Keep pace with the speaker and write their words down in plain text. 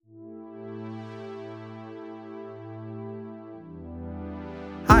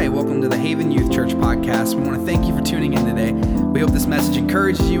Hi, welcome to the Haven Youth Church podcast. We want to thank you for tuning in today. We hope this message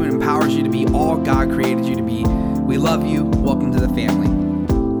encourages you and empowers you to be all God created you to be. We love you. Welcome to the family.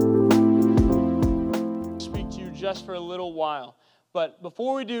 Speak to you just for a little while. But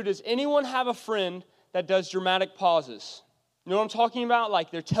before we do, does anyone have a friend that does dramatic pauses? You know what I'm talking about?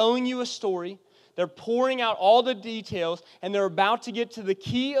 Like they're telling you a story, they're pouring out all the details, and they're about to get to the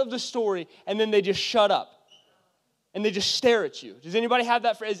key of the story, and then they just shut up. And they just stare at you. Does anybody have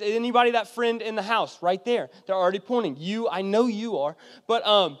that? Is anybody that friend in the house? Right there. They're already pointing. You, I know you are. But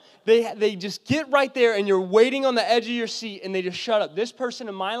they just get right there and you're waiting on the edge of your seat and they just shut up. This person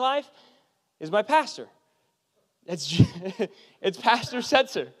in my life is my pastor. It's Pastor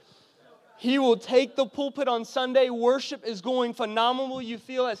Setzer. He will take the pulpit on Sunday. Worship is going phenomenal. You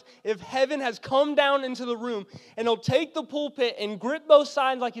feel as if heaven has come down into the room. And he'll take the pulpit and grip both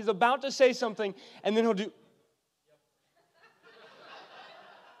sides like he's about to say something. And then he'll do...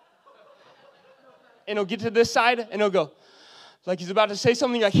 And he'll get to this side, and he'll go, like he's about to say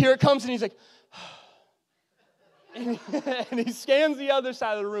something, like here it comes, and he's like, and he scans the other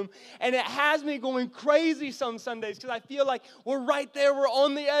side of the room. And it has me going crazy some Sundays, because I feel like we're right there, we're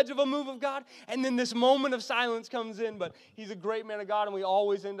on the edge of a move of God, and then this moment of silence comes in. But he's a great man of God, and we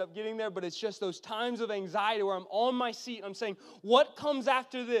always end up getting there, but it's just those times of anxiety where I'm on my seat, and I'm saying, what comes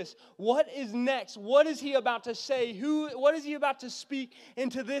after this? What is next? What is he about to say? What is he about to speak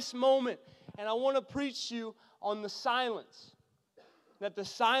into this moment? And I want to preach to you on the silence, that the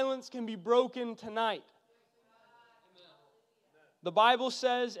silence can be broken tonight. The Bible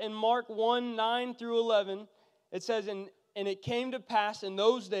says in Mark 1, 9 through 11, it says, And it came to pass in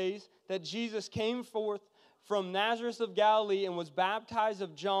those days that Jesus came forth from Nazareth of Galilee and was baptized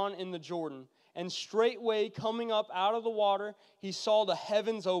of John in the Jordan. And straightway coming up out of the water, he saw the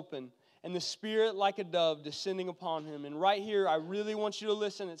heavens open, and the Spirit like a dove descending upon him. And right here, I really want you to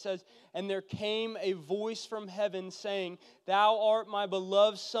listen. It says, And there came a voice from heaven saying, Thou art my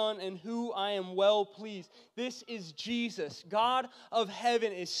beloved Son, in whom I am well pleased. This is Jesus. God of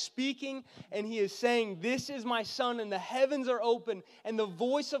heaven is speaking, and he is saying, This is my Son, and the heavens are open, and the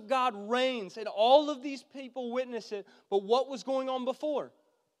voice of God reigns, and all of these people witness it. But what was going on before?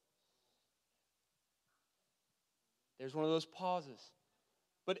 There's one of those pauses.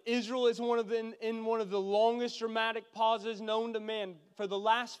 But Israel is in one of the longest dramatic pauses known to man. For the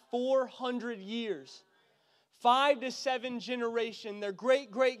last 400 years, 5 to 7 generations, their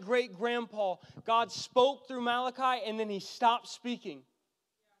great-great-great-grandpa, God spoke through Malachi, and then he stopped speaking.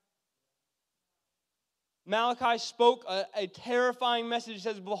 Malachi spoke a terrifying message. It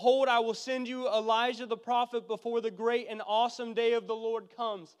says, Behold, I will send you Elijah the prophet before the great and awesome day of the Lord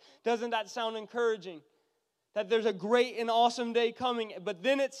comes. Doesn't that sound encouraging? That there's a great and awesome day coming. But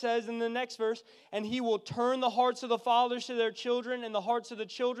then it says in the next verse, And he will turn the hearts of the fathers to their children, and the hearts of the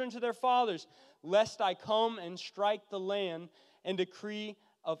children to their fathers, lest I come and strike the land and decree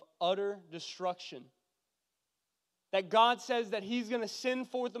of utter destruction. That God says that he's going to send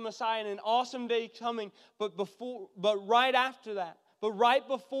forth the Messiah in an awesome day coming, but right after that, but right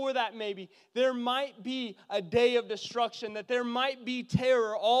before that maybe, there might be a day of destruction, that there might be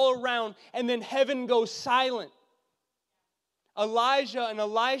terror all around, and then heaven goes silent. Elijah and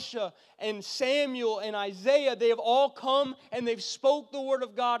Elisha and Samuel and Isaiah, they have all come and they've spoke the word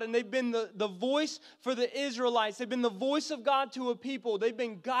of God, and they've been the voice for the Israelites. They've been the voice of God to a people. They've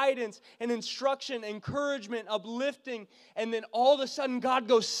been guidance and instruction, encouragement, uplifting, and then all of a sudden God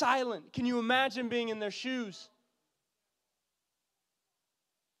goes silent. Can you imagine being in their shoes?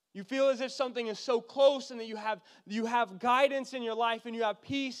 You feel as if something is so close and that you have guidance in your life and you have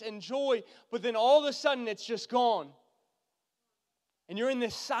peace and joy, but then all of a sudden it's just gone. And you're in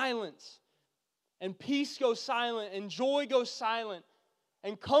this silence. And peace goes silent, and joy goes silent,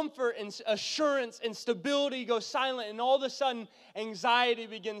 and comfort and assurance and stability goes silent, and all of a sudden anxiety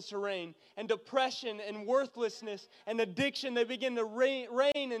begins to reign, and depression and worthlessness and addiction, they begin to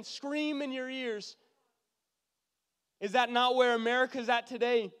reign and scream in your ears. Is that not where America's at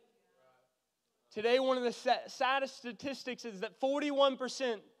today? Today, one of the saddest statistics is that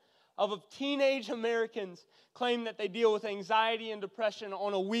 41% of teenage Americans claim that they deal with anxiety and depression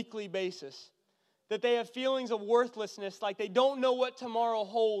on a weekly basis. That they have feelings of worthlessness, like they don't know what tomorrow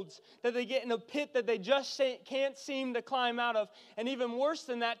holds. That they get in a pit that they just can't seem to climb out of. And even worse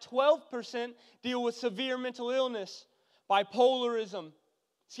than that, 12% deal with severe mental illness, bipolarism,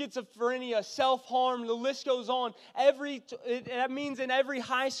 schizophrenia, self-harm, the list goes on. That means in every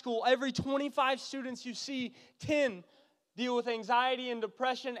high school, every 25 students you see, 10 deal with anxiety and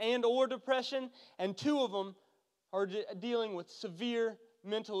depression or depression, and 2 of them are dealing with severe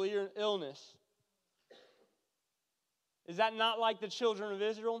mental illness. Is that not like the children of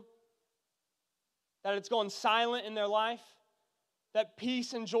Israel? That it's gone silent in their life? That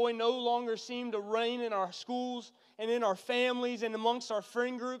peace and joy no longer seem to reign in our schools and in our families and amongst our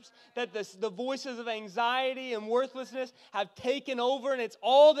friend groups? That the voices of anxiety and worthlessness have taken over, and it's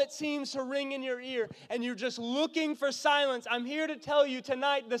all that seems to ring in your ear, and you're just looking for silence. I'm here to tell you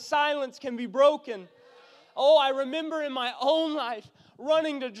tonight, the silence can be broken. Oh, I remember in my own life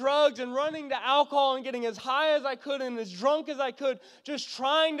running to drugs and running to alcohol and getting as high as I could and as drunk as I could, just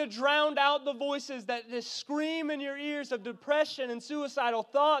trying to drown out the voices that just scream in your ears of depression and suicidal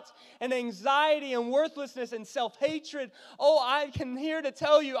thoughts and anxiety and worthlessness and self-hatred. Oh, I can here to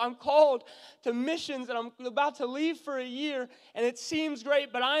tell you I'm called to missions, and I'm about to leave for a year, and it seems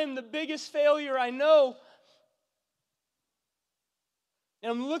great, but I am the biggest failure I know.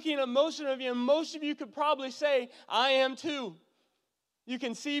 And I'm looking at most of you, and most of you could probably say, I am too. You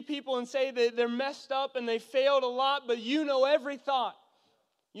can see people and say that they're messed up and they failed a lot, but you know every thought.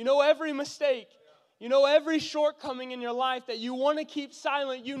 You know every mistake. You know every shortcoming in your life that you want to keep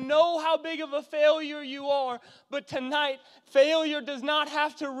silent. You know how big of a failure you are, but tonight, failure does not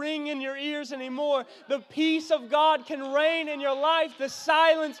have to ring in your ears anymore. The peace of God can reign in your life. The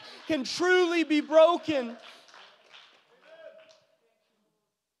silence can truly be broken.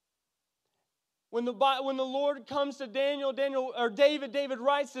 When the Lord comes to David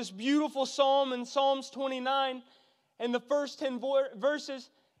writes this beautiful psalm in Psalms 29, and the first 10 verses,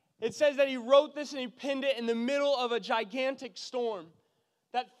 it says that he wrote this and he penned it in the middle of a gigantic storm.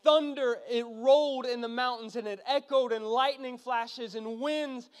 That thunder, it rolled in the mountains, and it echoed, and lightning flashes, and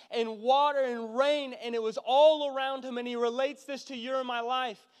winds, and water, and rain, and it was all around him, and he relates this to your and my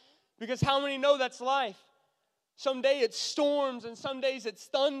life. Because how many know that's life? Some day it's storms, and some days it's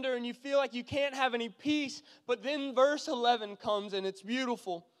thunder, and you feel like you can't have any peace. But then verse 11 comes, and it's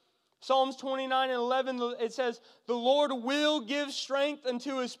beautiful. Psalms 29 and 11, it says, the Lord will give strength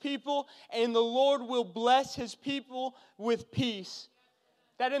unto his people, and the Lord will bless his people with peace.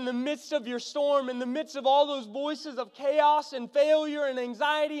 That in the midst of your storm, in the midst of all those voices of chaos and failure and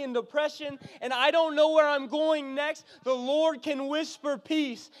anxiety and depression, and I don't know where I'm going next, the Lord can whisper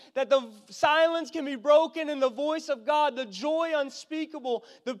peace. That the silence can be broken in the voice of God, the joy unspeakable,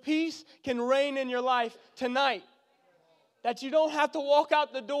 the peace can reign in your life tonight. That you don't have to walk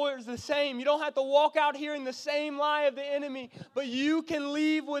out the doors the same. You don't have to walk out hearing the same lie of the enemy, but you can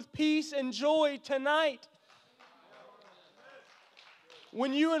leave with peace and joy tonight.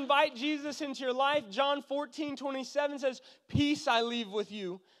 When you invite Jesus into your life, John 14:27 says, peace I leave with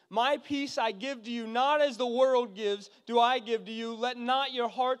you. My peace I give to you, not as the world gives, do I give to you. Let not your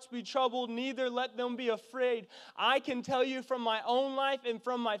hearts be troubled, neither let them be afraid. I can tell you from my own life and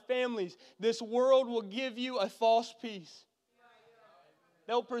from my family's, this world will give you a false peace.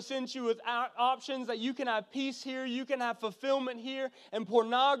 They'll present you with options that you can have peace here, you can have fulfillment here, and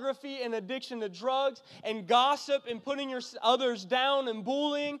pornography and addiction to drugs and gossip and putting others down and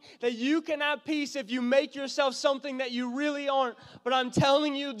bullying, that you can have peace if you make yourself something that you really aren't. But I'm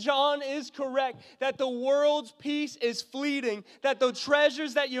telling you, John is correct, that the world's peace is fleeting, that the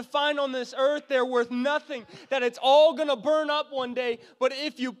treasures that you find on this earth, they're worth nothing, that it's all going to burn up one day. But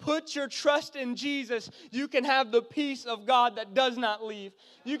if you put your trust in Jesus, you can have the peace of God that does not leave.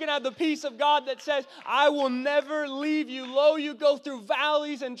 You can have the peace of God that says, I will never leave you. Lo, you go through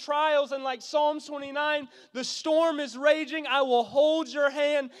valleys and trials, and like Psalms 29, the storm is raging. I will hold your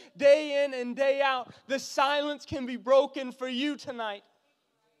hand day in and day out. The silence can be broken for you tonight.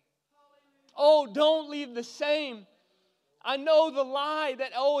 Oh, don't leave the same. I know the lie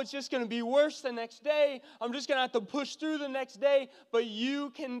that, it's just going to be worse the next day. I'm just going to have to push through the next day. But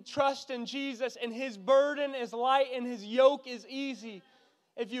you can trust in Jesus, and his burden is light and his yoke is easy.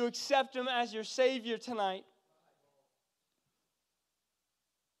 If you accept him as your Savior tonight.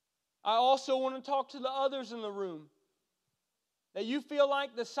 I also want to talk to the others in the room. That you feel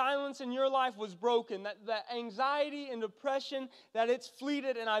like the silence in your life was broken. That anxiety and depression, that it's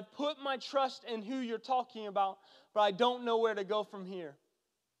fleeted, and I put my trust in who you're talking about, but I don't know where to go from here.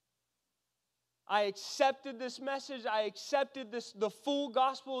 I accepted this message. I accepted the full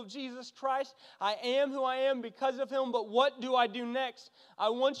gospel of Jesus Christ. I am who I am because of him, but what do I do next? I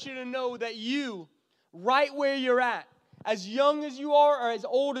want you to know that you, right where you're at, as young as you are or as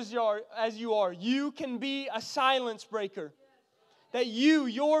old as you are, you can be a silence breaker. That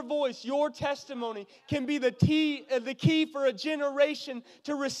your voice, your testimony can be the key for a generation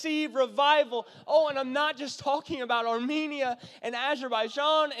to receive revival. Oh, and I'm not just talking about Armenia and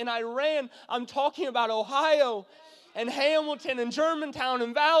Azerbaijan and Iran. I'm talking about Ohio and Hamilton and Germantown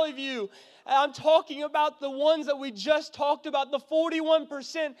and Valley View I'm talking about the ones that we just talked about, the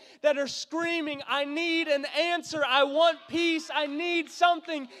 41% that are screaming, I need an answer. I want peace. I need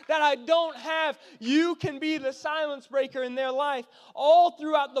something that I don't have. You can be the silence breaker in their life. All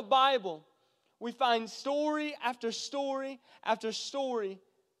throughout the Bible, we find story after story after story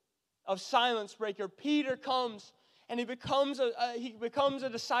of silence breaker. Peter comes and he becomes a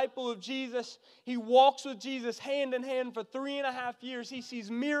disciple of Jesus. He walks with Jesus hand in hand for 3.5 years. He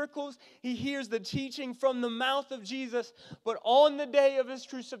sees miracles. He hears the teaching from the mouth of Jesus. But on the day of his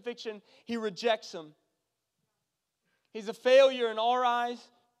crucifixion, he rejects him. He's a failure in our eyes.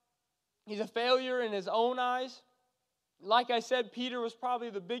 He's a failure in his own eyes. Like I said, Peter was probably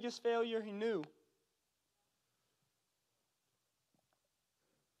the biggest failure he knew.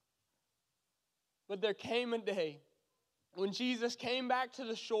 But there came a day when Jesus came back to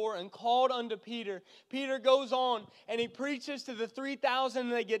the shore and called unto Peter. Peter goes on and he preaches to the 3,000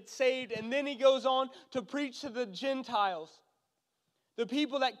 and they get saved. And then he goes on to preach to the Gentiles. The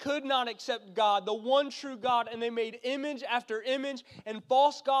people that could not accept God, the one true God, and they made image after image and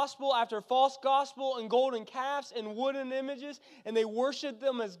false gospel after false gospel and golden calves and wooden images, and they worshiped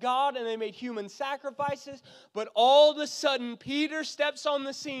them as God, and they made human sacrifices. But all of a sudden, Peter steps on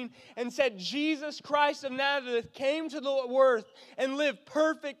the scene and said, Jesus Christ of Nazareth came to the earth and lived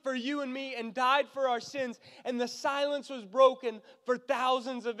perfect for you and me and died for our sins, and the silence was broken for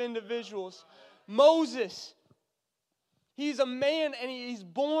thousands of individuals. Moses, he's a man and he's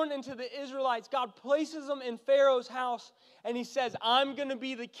born into the Israelites. God places him in Pharaoh's house and he says, I'm going to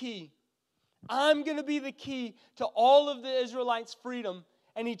be the key. I'm going to be the key to all of the Israelites' freedom.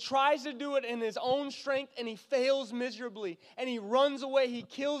 And he tries to do it in his own strength and he fails miserably. And he runs away. He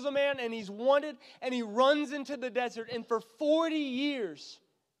kills a man and he's wanted and he runs into the desert. And for 40 years,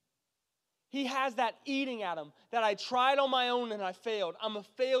 he has that eating at him, that I tried on my own and I failed. I'm a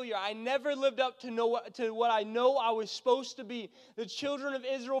failure. I never lived up to what I know I was supposed to be. The children of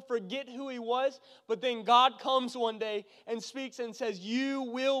Israel forget who he was, but then God comes one day and speaks and says, you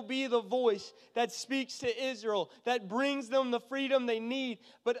will be the voice that speaks to Israel, that brings them the freedom they need.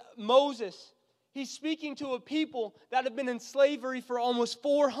 But Moses, he's speaking to a people that have been in slavery for almost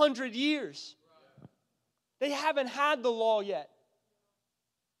 400 years. They haven't had the law yet.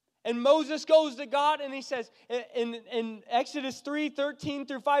 And Moses goes to God and he says, in Exodus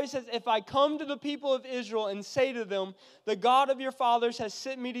 3:13-5, he says, if I come to the people of Israel and say to them, the God of your fathers has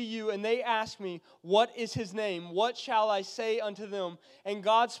sent me to you, and they ask me, what is his name? What shall I say unto them? And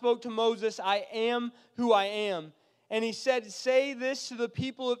God spoke to Moses, I am who I am. And he said, say this to the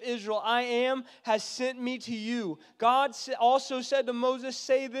people of Israel, I am has sent me to you. God also said to Moses,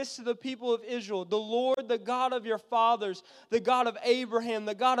 say this to the people of Israel, the Lord, the God of your fathers, the God of Abraham,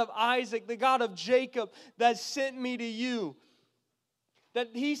 the God of Isaac, the God of Jacob, that sent me to you. That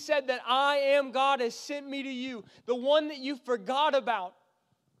he said that I am God has sent me to you. The one that you forgot about.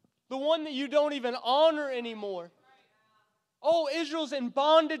 The one that you don't even honor anymore. Oh, Israel's in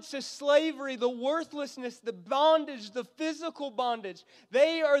bondage to slavery, the worthlessness, the bondage, the physical bondage.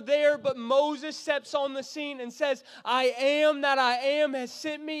 They are there, but Moses steps on the scene and says, I am that I am has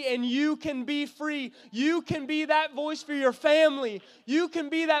sent me, and you can be free. You can be that voice for your family. You can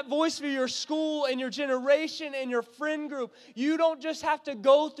be that voice for your school and your generation and your friend group. You don't just have to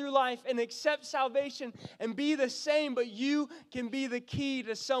go through life and accept salvation and be the same, but you can be the key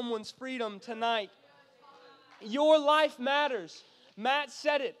to someone's freedom tonight. Your life matters. Matt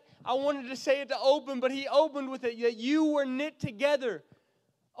said it. I wanted to say it to open, but he opened with it, that you were knit together.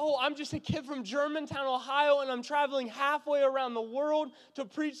 Oh, I'm just a kid from Germantown, Ohio, and I'm traveling halfway around the world to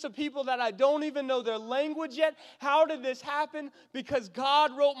preach to people that I don't even know their language yet. How did this happen? Because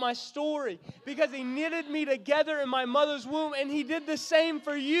God wrote my story. Because he knitted me together in my mother's womb, and he did the same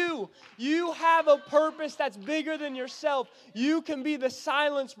for you. You have a purpose that's bigger than yourself. You can be the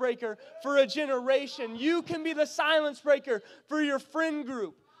silence breaker for a generation. You can be the silence breaker for your friend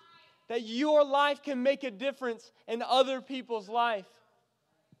group. That your life can make a difference in other people's life.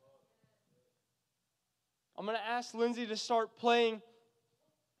 I'm going to ask Lindsay to start playing.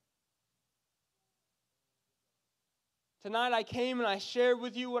 Tonight I came and I shared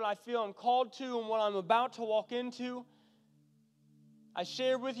with you what I feel I'm called to and what I'm about to walk into. I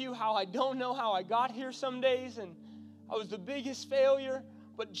shared with you how I don't know how I got here some days, and I was the biggest failure,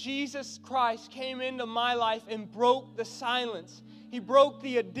 but Jesus Christ came into my life and broke the silence. He broke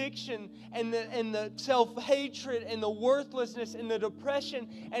the addiction and the self-hatred and the worthlessness and the depression,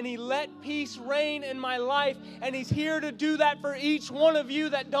 and he let peace reign in my life, and he's here to do that for each one of you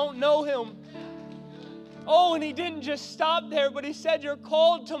that don't know him. Oh, and he didn't just stop there, but he said, you're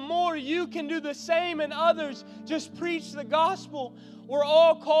called to more. You can do the same in others. Just preach the gospel. We're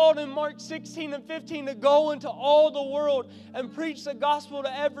all called in Mark 16 and 15 to go into all the world and preach the gospel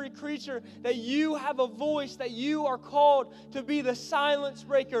to every creature, that you have a voice, that you are called to be the silence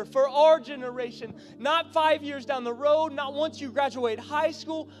breaker for our generation. Not 5 years down the road, not once you graduate high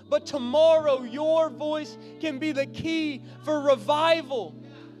school, but tomorrow your voice can be the key for revival.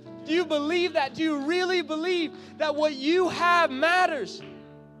 Do you believe that? Do you really believe that what you have matters?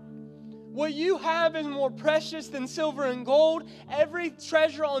 What you have is more precious than silver and gold. Every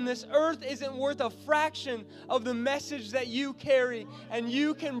treasure on this earth isn't worth a fraction of the message that you carry, and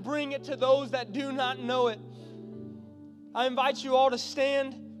you can bring it to those that do not know it. I invite you all to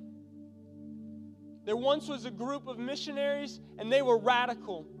stand. There once was a group of missionaries, and they were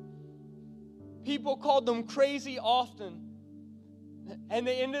radical. People called them crazy often, and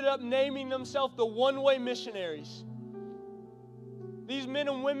they ended up naming themselves the one-way missionaries. These men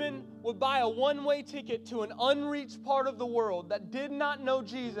and women would buy a one-way ticket to an unreached part of the world that did not know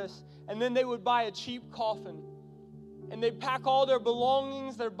Jesus, and then they would buy a cheap coffin. And they'd pack all their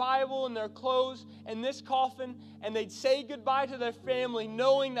belongings, their Bible, and their clothes in this coffin, and they'd say goodbye to their family,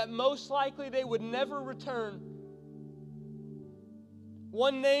 knowing that most likely they would never return.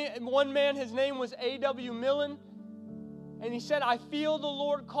 One man, his name was A.W. Millen, and he said, I feel the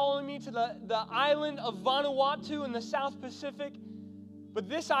Lord calling me to the island of Vanuatu in the South Pacific. But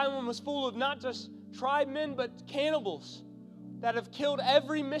this island was full of not just tribemen, but cannibals that have killed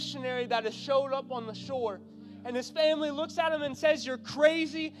every missionary that has showed up on the shore. And his family looks at him and says, you're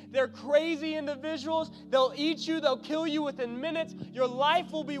crazy. They're crazy individuals. They'll eat you. They'll kill you within minutes. Your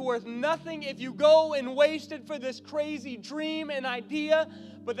life will be worth nothing if you go and waste it for this crazy dream and idea.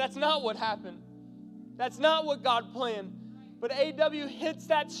 But that's not what happened. That's not what God planned. But A.W. hits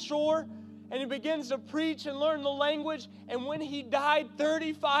that shore, and he begins to preach and learn the language. And when he died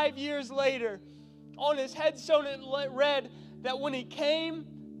 35 years later, on his headstone it read that when he came,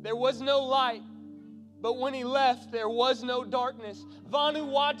 there was no light. But when he left, there was no darkness.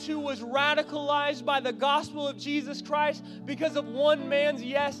 Vanuatu was radicalized by the gospel of Jesus Christ because of one man's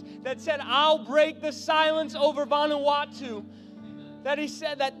yes that said, I'll break the silence over Vanuatu. That he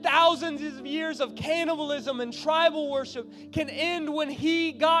said that thousands of years of cannibalism and tribal worship can end when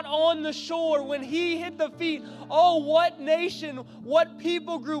he got on the shore, when he hit the feet. Oh, what nation, what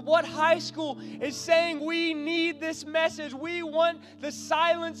people group, what high school is saying we need this message. We want the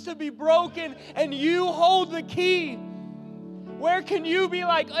silence to be broken, and you hold the key. Where can you be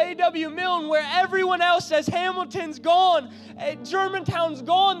like A.W. Milne, where everyone else says Hamilton's gone, Germantown's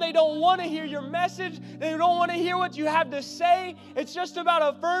gone, they don't want to hear your message, they don't want to hear what you have to say, it's just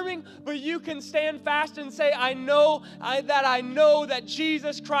about affirming, but you can stand fast and say, I know that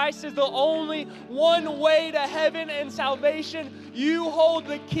Jesus Christ is the only one way to heaven and salvation. You hold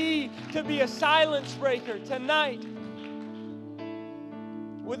the key to be a silence breaker tonight.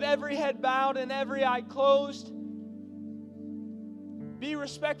 With every head bowed and every eye closed, be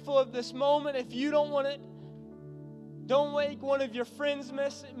respectful of this moment. If you don't want it, don't make one of your friends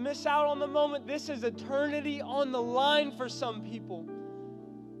miss out on the moment. This is eternity on the line for some people.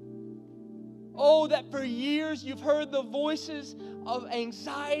 Oh, that for years you've heard the voices of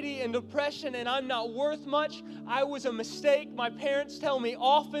anxiety and depression, and I'm not worth much. I was a mistake. My parents tell me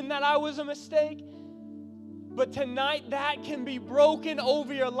often that I was a mistake. But tonight, that can be broken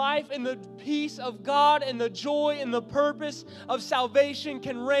over your life, and the peace of God and the joy and the purpose of salvation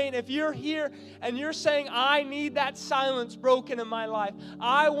can reign. If you're here and you're saying, I need that silence broken in my life.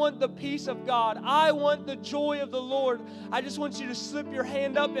 I want the peace of God. I want the joy of the Lord. I just want you to slip your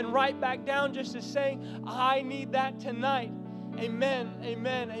hand up and right back down just as saying, I need that tonight. Amen,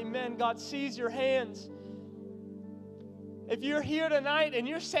 amen, amen. God sees your hands. If you're here tonight and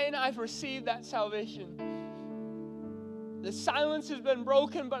you're saying, I've received that salvation, the silence has been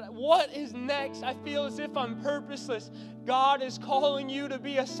broken, but what is next? I feel as if I'm purposeless. God is calling you to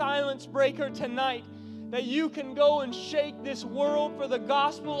be a silence breaker tonight, that you can go and shake this world for the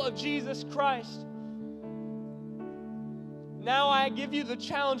gospel of Jesus Christ. Now I give you the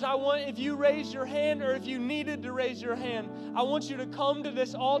challenge. I want, if you raised your hand or if you needed to raise your hand, I want you to come to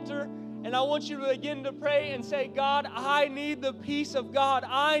this altar. And I want you to begin to pray and say, God, I need the peace of God.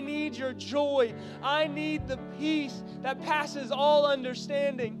 I need your joy. I need the peace that passes all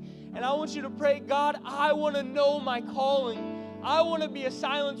understanding. And I want you to pray, God, I want to know my calling. I want to be a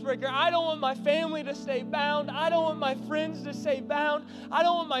silence breaker. I don't want my family to stay bound. I don't want my friends to stay bound. I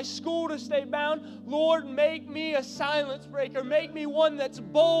don't want my school to stay bound. Lord, make me a silence breaker. Make me one that's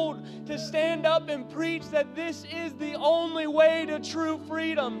bold to stand up and preach that this is the only way to true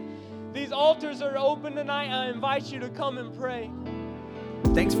freedom. These altars are open tonight. I invite you to come and pray.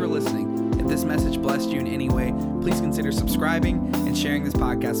 Thanks for listening. If this message blessed you in any way, please consider subscribing and sharing this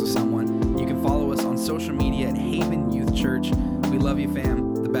podcast with someone. You can follow us on social media at Haven Youth Church. We love you,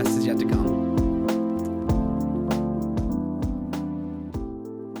 fam. The best is yet to come.